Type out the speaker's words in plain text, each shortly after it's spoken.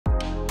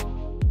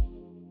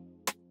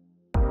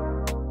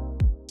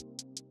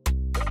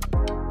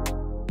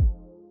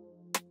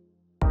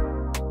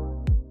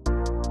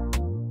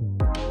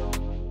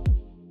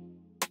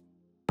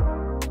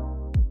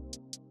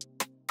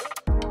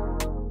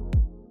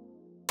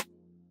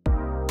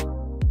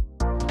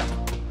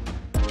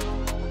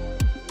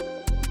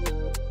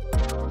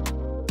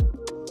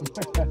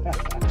So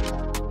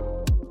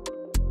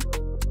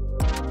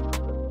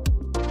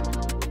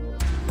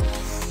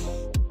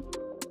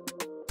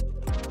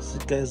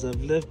guys,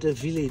 I've left the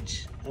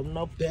village. I'm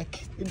now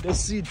back in the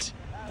city.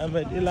 I'm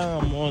at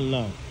Ilanga Mall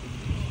now.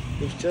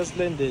 We've just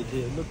landed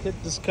here. Look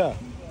at this car.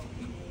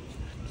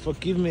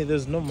 Forgive me,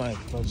 there's no mic,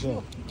 but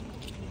yeah,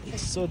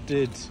 it's so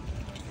dead.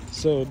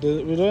 So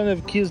we don't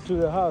have keys to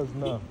the house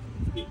now.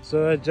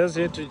 So I just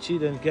had to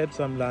cheat and get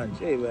some lunch.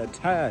 Hey, we're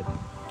tired.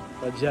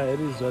 But yeah, it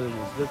is what it is.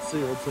 Let's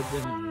see what's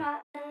happening.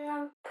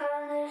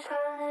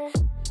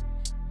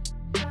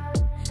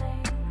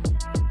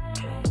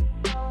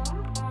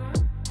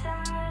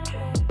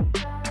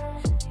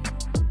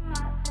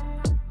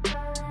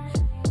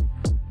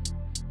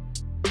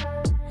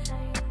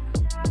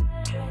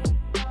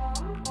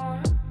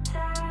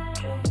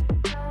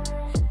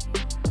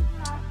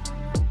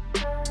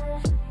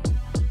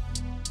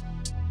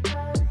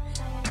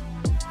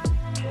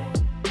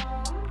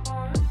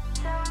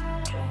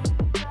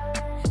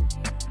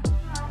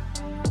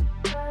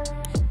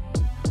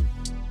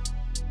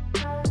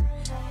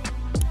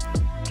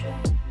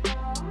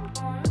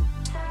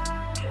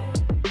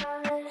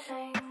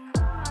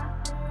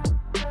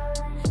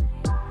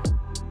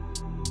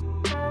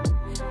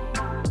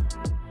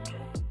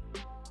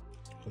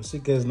 See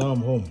guys, now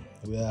I'm home.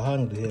 We are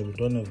hungry here. We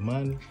don't have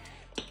money.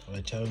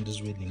 We're trying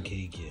this wedding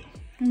cake here.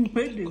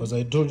 Because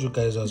I told you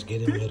guys I was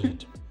getting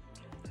married.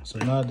 So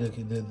now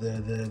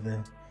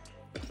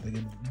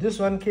this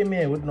one came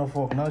here with no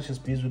fork. Now she's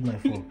busy with my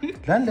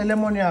fork. Land the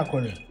lemon here,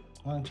 Colin.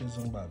 That's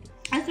not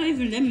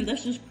even lemon.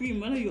 That's just cream.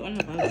 What are you on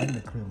about? And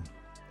the cream.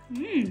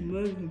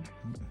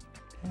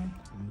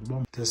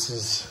 This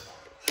is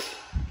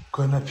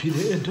gonna be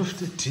the end of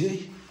the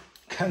day.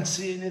 Can't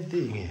see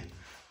anything here.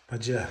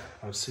 But yeah,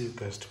 I'll see you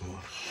guys tomorrow.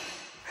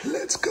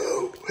 Let's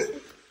go!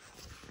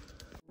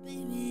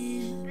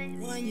 Baby,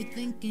 why you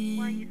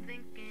thinking?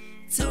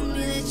 Tell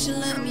me that you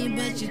love me,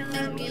 but you're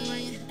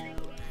thinking.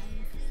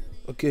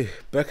 Okay,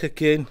 back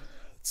again.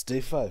 It's day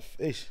 5.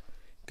 Hey,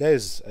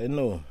 guys, I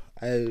know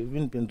I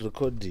haven't been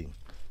recording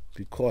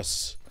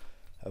because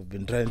I've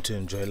been trying to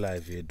enjoy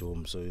life here at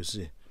home. So you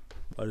see,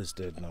 what is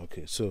that now?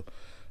 Okay, so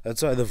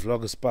that's why the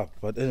vlog is back.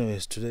 But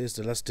anyways, today is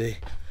the last day,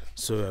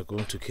 so we are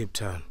going to Cape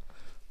Town.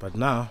 But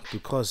now,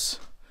 because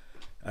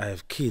I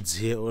have kids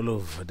here all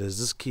over, there's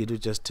this kid who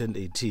just turned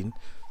 18,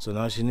 so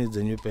now she needs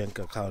a new bank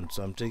account.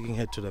 So I'm taking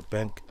her to the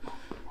bank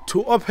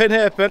to open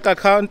her bank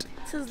account.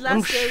 It's his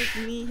last day with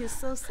me. He's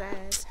so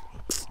sad.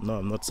 No,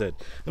 I'm not sad.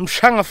 I'm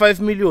shanga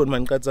 5 million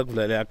man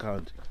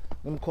account.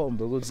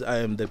 Because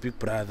I am the big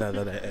brother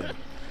that I am.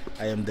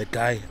 I am the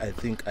guy I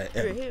think I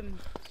am. You're him.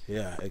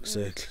 Yeah,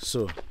 exactly.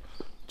 So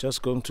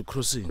just going to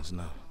crossings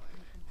now,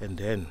 and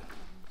then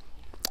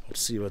we'll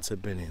see what's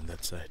happening on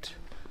that side.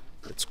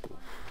 Let's go.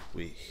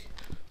 We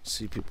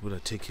see people are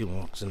taking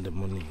walks in the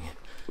morning.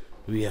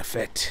 We are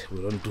fat.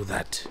 We don't do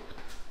that.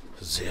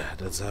 So yeah,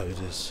 that's how it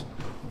is.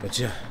 But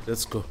yeah,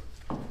 let's go.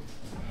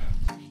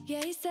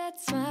 Yeah, he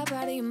sets my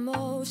body in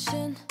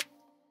motion.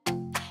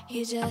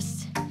 He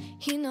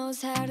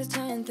knows how to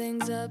turn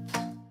things up.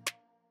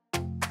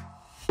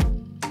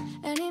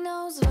 And he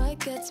knows what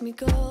gets me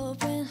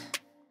going.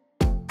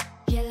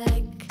 Yeah,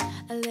 like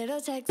a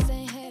little text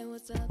saying, hey,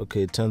 what's up?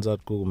 Okay, it turns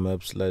out Google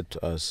Maps lied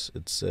to us.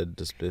 It said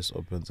this place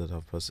opens at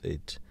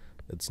 8:30.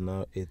 It's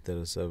now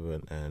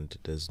 8:37 and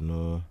there's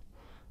no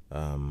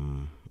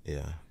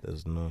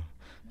there's no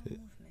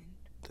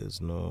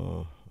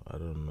I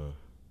don't know.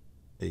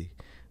 Hey,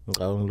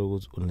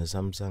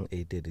 Samsung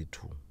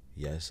A32.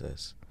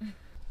 Yes.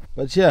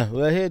 But yeah,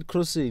 we're here at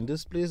crossing.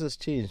 This place has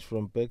changed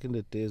from back in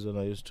the days when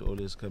I used to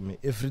always come here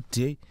every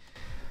day.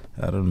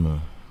 I don't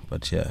know.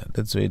 But yeah,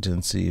 let's wait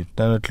and see. If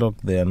 10 o'clock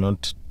they are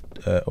not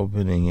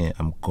opening here,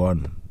 I'm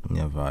gone.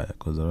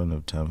 Because I don't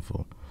have time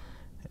for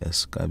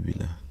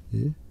Escabila.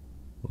 Yeah?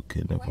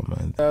 Okay, never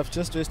mind. I've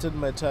just wasted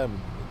my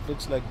time. It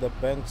looks like the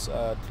banks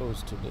are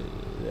closed today.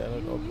 They are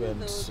not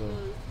open. So. You knew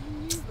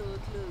they were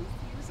closed.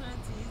 You just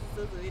wanted to use this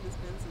as a way to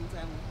spend some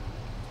time with me.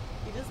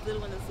 You just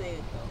didn't want to say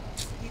it though.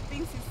 He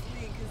thinks he's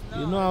sleek.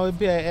 You know how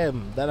happy I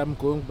am that I'm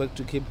going back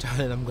to Cape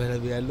Town and I'm going to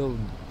be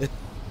alone.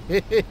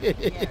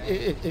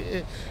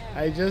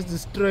 I just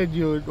destroyed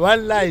you.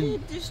 One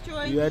line.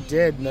 You are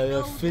dead now.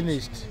 You're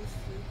finished.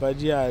 But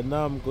yeah,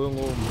 now I'm going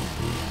home.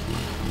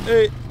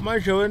 Hey, my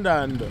show and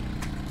under.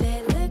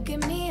 They look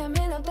at me, I'm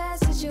in a bad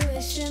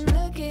situation.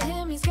 Look at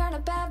him, he's got a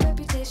bad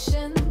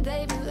reputation.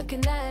 They be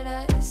looking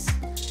at us,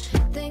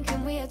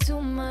 thinking we are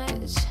too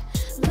much.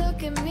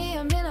 Look at me,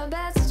 I'm in a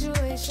bad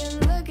situation.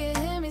 Look at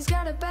him, he's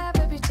got a bad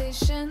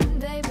reputation.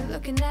 They be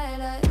looking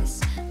at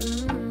us.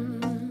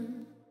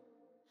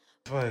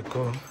 Before I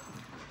go,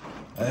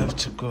 I have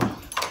to go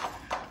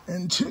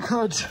and check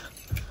out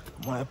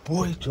my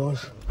boy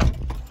Josh.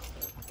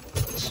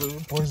 So you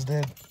boys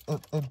there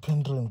at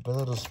Pendrin,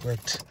 better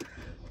respect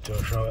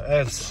Josh, or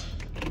else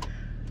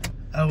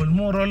I will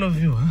more all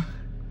of you, huh?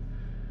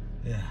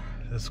 Yeah,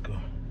 let's go.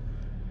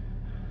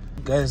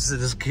 Guys,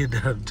 this kid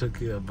that I'm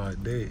talking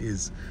about there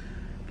is,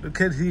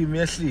 look at him,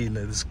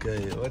 this guy.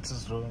 What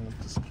is wrong with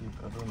this kid?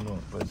 I don't know,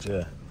 but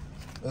yeah,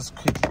 Let's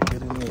quickly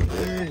get in here.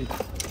 Hey.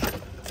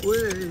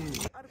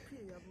 Wait.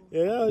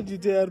 Yeah,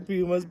 GTA RP.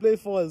 You must play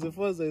Forza.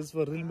 Forza is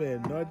for real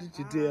men, not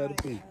GTA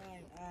RP.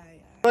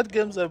 What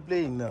games are you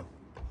playing now?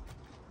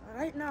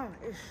 Right now,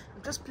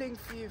 I'm just playing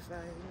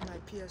FIFA in my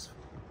PS4.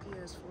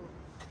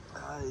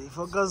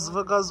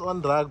 Focus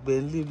on rugby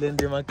and leave them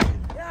game.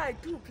 Yeah, I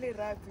do play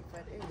rugby,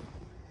 but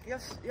you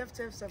have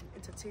to have some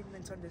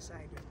entertainment on the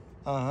side.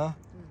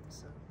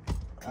 So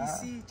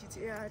PC,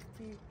 GTA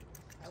RP,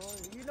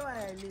 you know where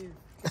I live.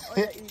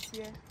 Order it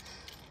here.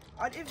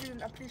 I'd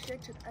even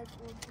appreciate an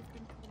iPhone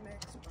 15 Pro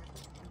Max, but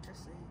I'm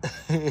just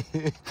saying.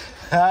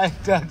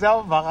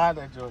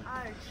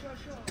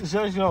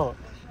 Sure.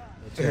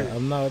 Okay,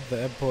 I'm now at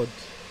the airport.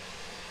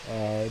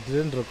 I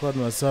didn't record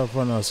myself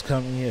when I was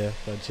coming here,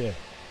 but yeah,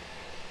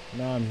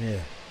 now I'm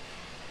here.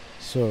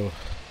 So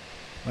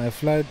my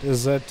flight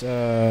is at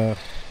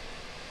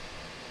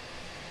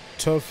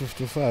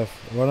 12:55,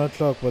 1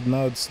 o'clock, but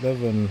now it's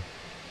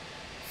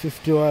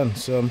 11:51,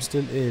 so I'm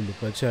still early.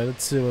 But yeah,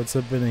 let's see what's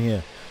happening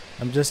here.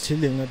 I'm just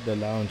chilling at the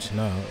lounge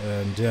now,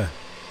 and yeah,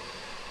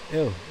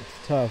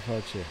 it's tough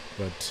out here,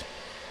 but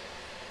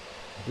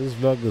this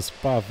vlog is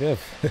puff, yeah.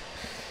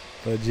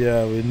 But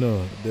yeah, we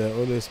know they're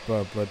always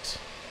puff, but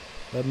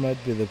that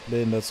might be the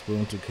plane that's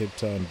going to Cape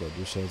Town, but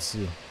we shall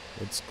see.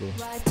 Let's go.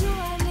 Why do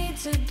I need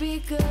to be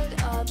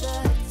good all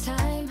the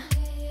time?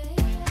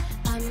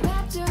 I'm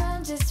wrapped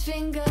around his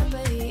finger,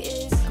 but he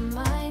is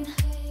mine.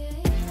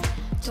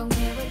 Don't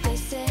care what they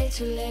say,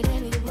 too late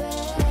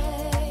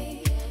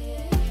anyway.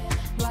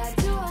 Why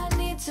do I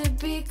need to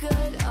be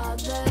good all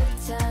the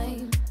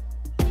time?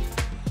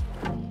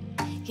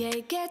 Yeah,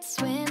 he gets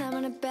when I'm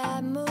in a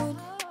bad mood.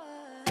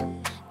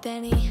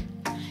 Then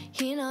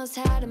he knows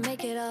how to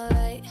make it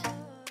alright.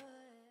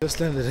 Just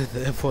landed at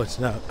the airport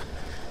now.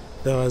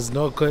 There was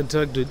no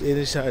contact with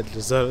any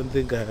shuttle, so I don't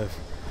think I have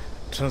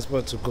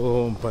transport to go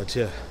home. But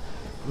yeah,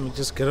 let me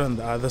just get on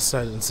the other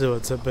side and see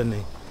what's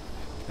happening.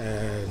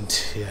 And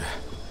yeah,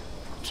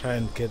 try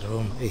and get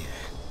home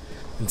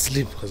and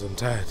sleep because I'm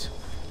tired.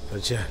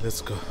 But yeah,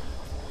 let's go.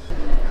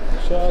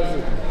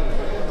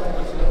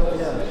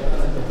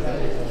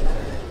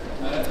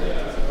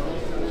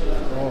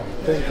 Oh,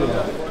 thank you.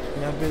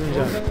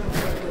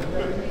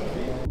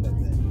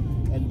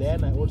 And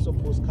then I also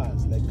post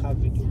cars, like car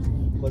videos,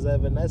 because I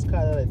have a nice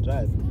car that I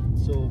drive.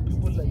 So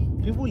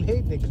people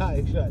hate the car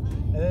actually.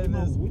 And then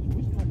there's which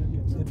car is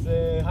it? It's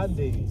a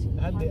Hyundai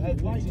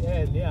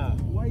i30N, yeah.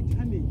 White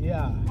Hyundai.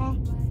 Yeah.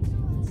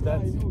 It's that.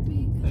 I know.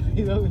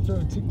 You know it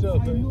from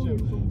TikTok, I know don't you you?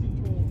 from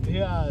TikTok.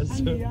 Yeah.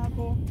 So.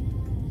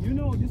 You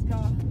know this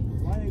car?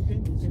 Why I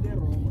painted it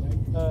wrong, right?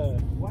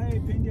 Why I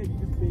painted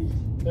this page?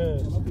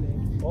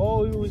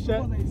 Oh, you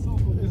saw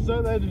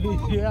that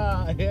video?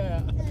 Yeah.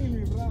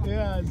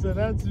 Yeah, so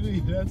that's me.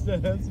 That's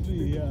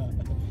me. Yeah.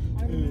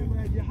 I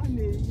remember the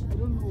Hyundai. I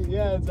don't know.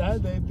 Yeah, it's a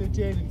Hyundai.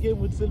 It came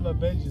with silver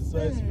badges, so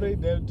I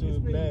sprayed them to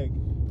black.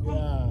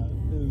 Yeah.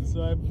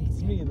 So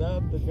it's me.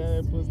 I'm the guy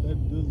who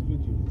posted those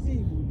videos.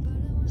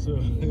 So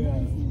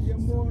yeah.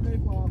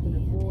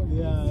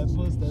 Yeah, I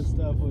post that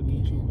stuff on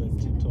YouTube and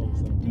TikTok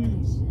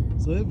sometimes.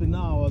 So even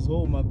now I was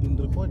home. I've been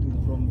recording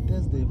from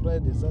Thursday,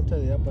 Friday,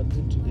 Saturday up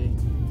until today.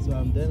 So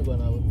I'm then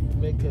gonna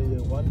make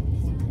one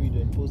full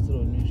video and post it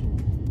on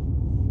YouTube.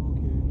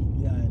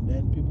 Yeah, and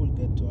then people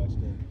get to watch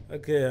them.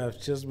 Okay, I've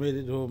just made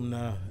it home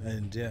now,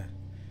 and yeah,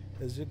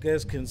 as you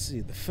guys can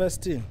see, the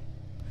first thing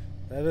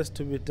that has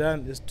to be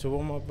done is to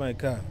warm up my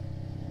car.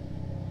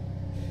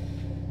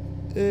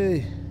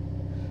 Hey,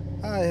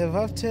 I have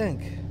half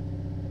tank.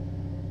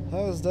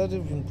 How is that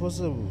even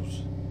possible?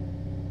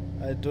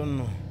 I don't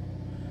know.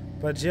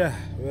 But yeah,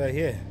 we are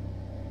here.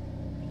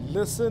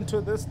 Listen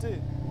to this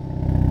thing.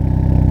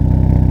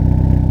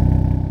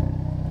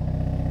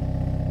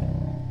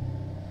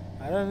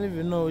 I don't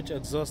even know which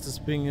exhaust is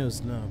being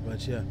used now,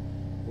 but yeah,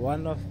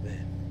 one of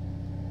them.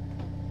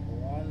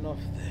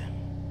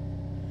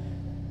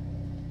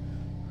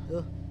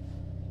 Oh,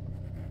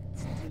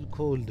 it's still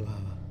cold,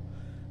 Baba.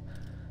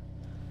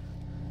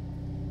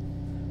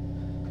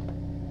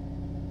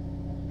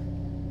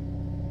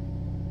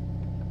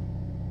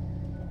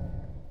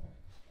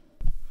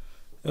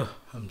 Oh,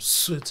 I'm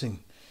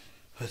sweating,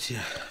 but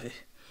yeah.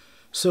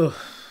 So,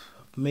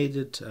 I've made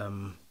it.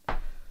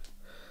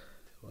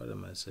 What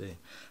am I saying?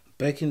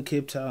 Back in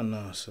Cape Town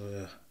now. So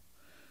yeah,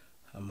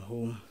 I'm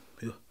home.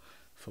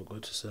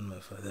 Forgot to send my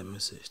father a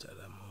message that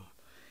I'm home.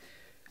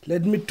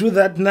 Let me do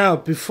that now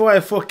before I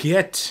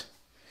forget.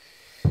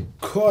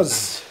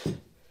 Cause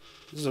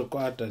this is a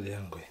quarter the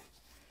hungry.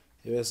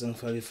 You were saying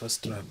for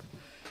first trap.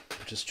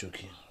 I'm just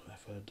joking. My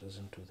father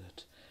doesn't do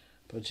that.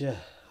 But yeah,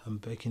 I'm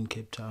back in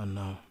Cape Town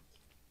now.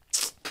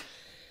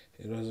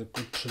 It was a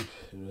good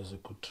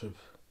trip.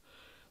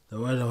 The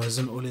weather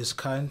wasn't always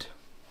kind.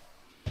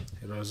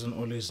 It wasn't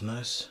always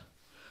nice.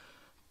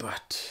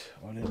 But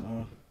all in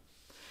all,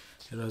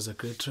 it was a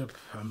great trip.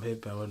 I'm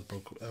happy I went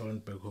back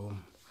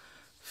home.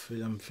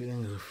 I'm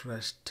feeling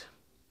refreshed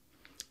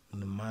in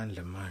the mind,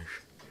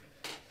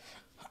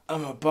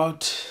 I'm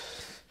about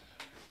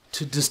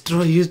to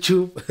destroy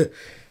YouTube.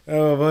 I'm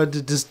about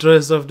to destroy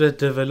software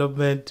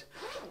development.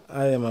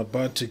 I am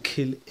about to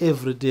kill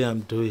every day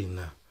I'm doing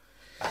now.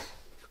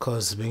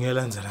 Because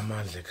bengelanza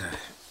lamandla ekhaya.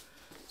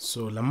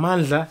 So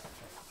lamandla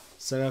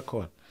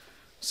sekakhona.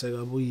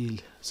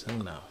 Sekabuyile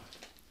senginawo.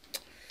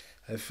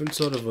 I feel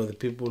sorry for the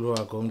people who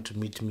are going to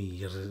meet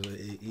me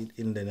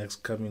in the next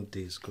coming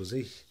days, because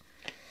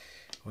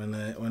when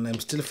I'm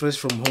still fresh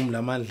from home,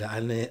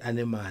 lamandla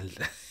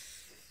anemandla.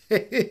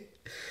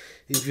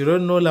 If you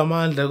don't know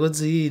lamandla,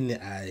 what's yini?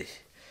 I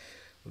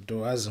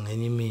don't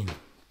any mean.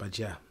 But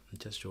yeah, I'm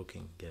just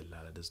joking.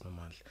 There's no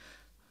mandla.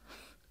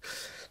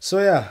 So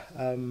yeah,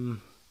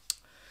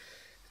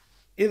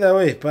 either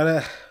way,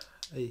 but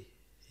hey,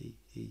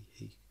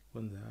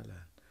 what the hell?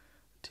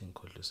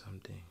 Or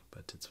something,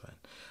 but it's fine.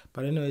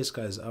 But anyways,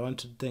 guys, I want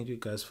to thank you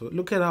guys for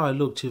look at how I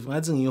look, Chief.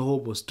 I'm your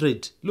hobo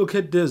straight. Look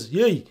at this,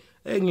 yay,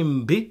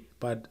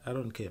 but I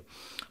don't care.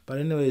 But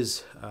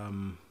anyways,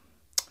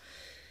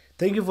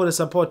 thank you for the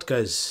support,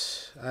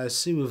 guys. I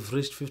see we've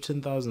reached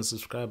 15,000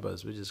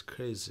 subscribers, which is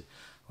crazy.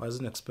 I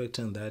wasn't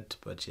expecting that,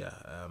 but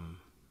yeah,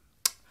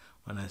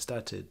 when I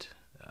started,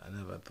 I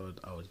never thought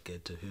I would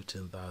get to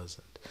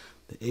 15,000.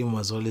 The aim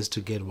was always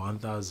to get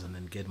 1,000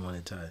 and get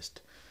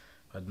monetized.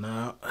 But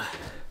now,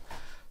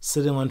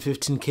 sitting on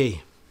 15K.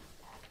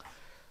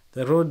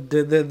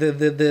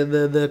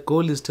 The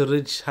goal is to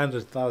reach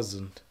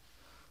 100,000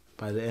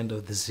 by the end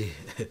of this year.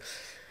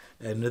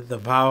 And with the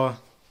power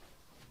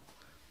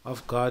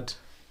of God,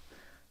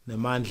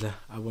 nemandla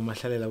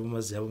abomahlalela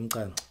abomazi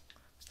abomqanqa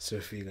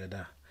siyofika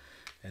da,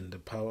 and the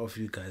power of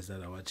you guys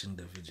that are watching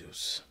the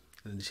videos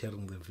and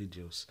sharing the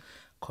videos,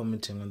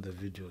 commenting on the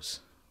videos,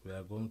 we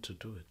are going to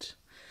do it.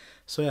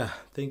 So yeah,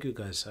 thank you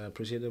guys. I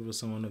appreciate every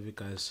single one of you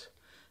guys.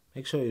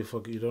 Make sure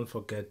you don't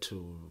forget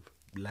to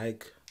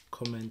like,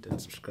 comment,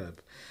 and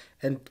subscribe.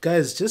 And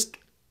guys, just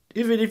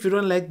even if you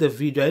don't like the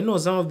video, I know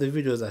some of the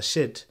videos are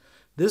shit.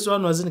 This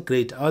one wasn't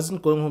great. I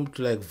wasn't going home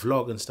to like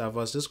vlog and stuff. I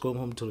was just going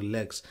home to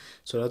relax.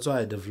 So that's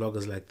why the vlog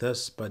is like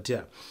this. But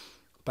yeah,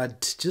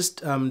 but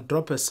just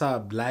drop a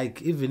sub, like,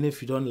 even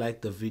if you don't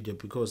like the video,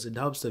 because it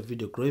helps the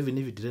video grow. Even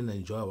if you didn't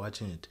enjoy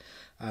watching it,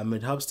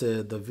 it helps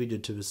the video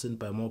to be seen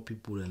by more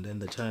people, and then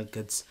the channel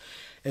gets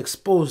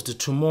exposed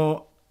to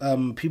more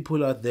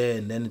people out there,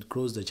 and then it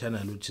grows the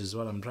channel, which is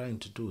what I'm trying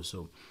to do.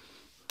 So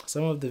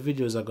some of the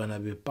videos are gonna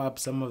be pop,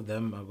 some of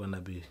them are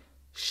gonna be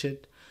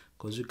shit,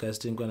 because you guys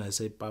think when I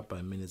say pop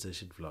I mean it's a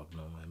shit vlog.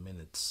 No, I mean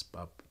it's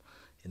pop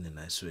in a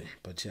nice way.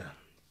 But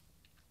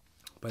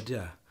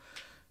yeah,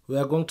 we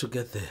are going to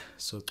get there.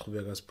 So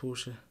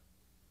push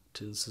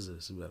till this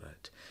is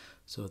right.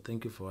 So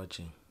thank you for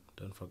watching.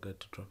 Don't forget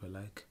to drop a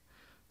like,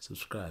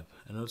 subscribe,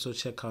 and also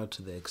check out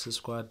the Exit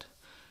Squad.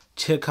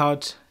 Check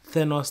out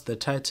Thanos the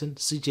Titan,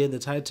 CJ the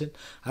Titan.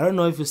 I don't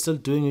know if he's still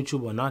doing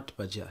YouTube or not,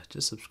 but yeah,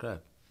 just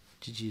subscribe.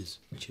 GG's.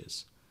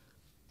 Cheers.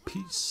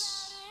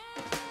 Peace.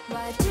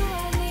 Why do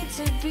I need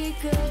to be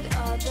good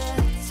all the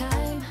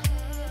time?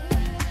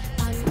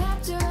 I'm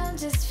wrapped around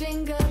his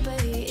finger.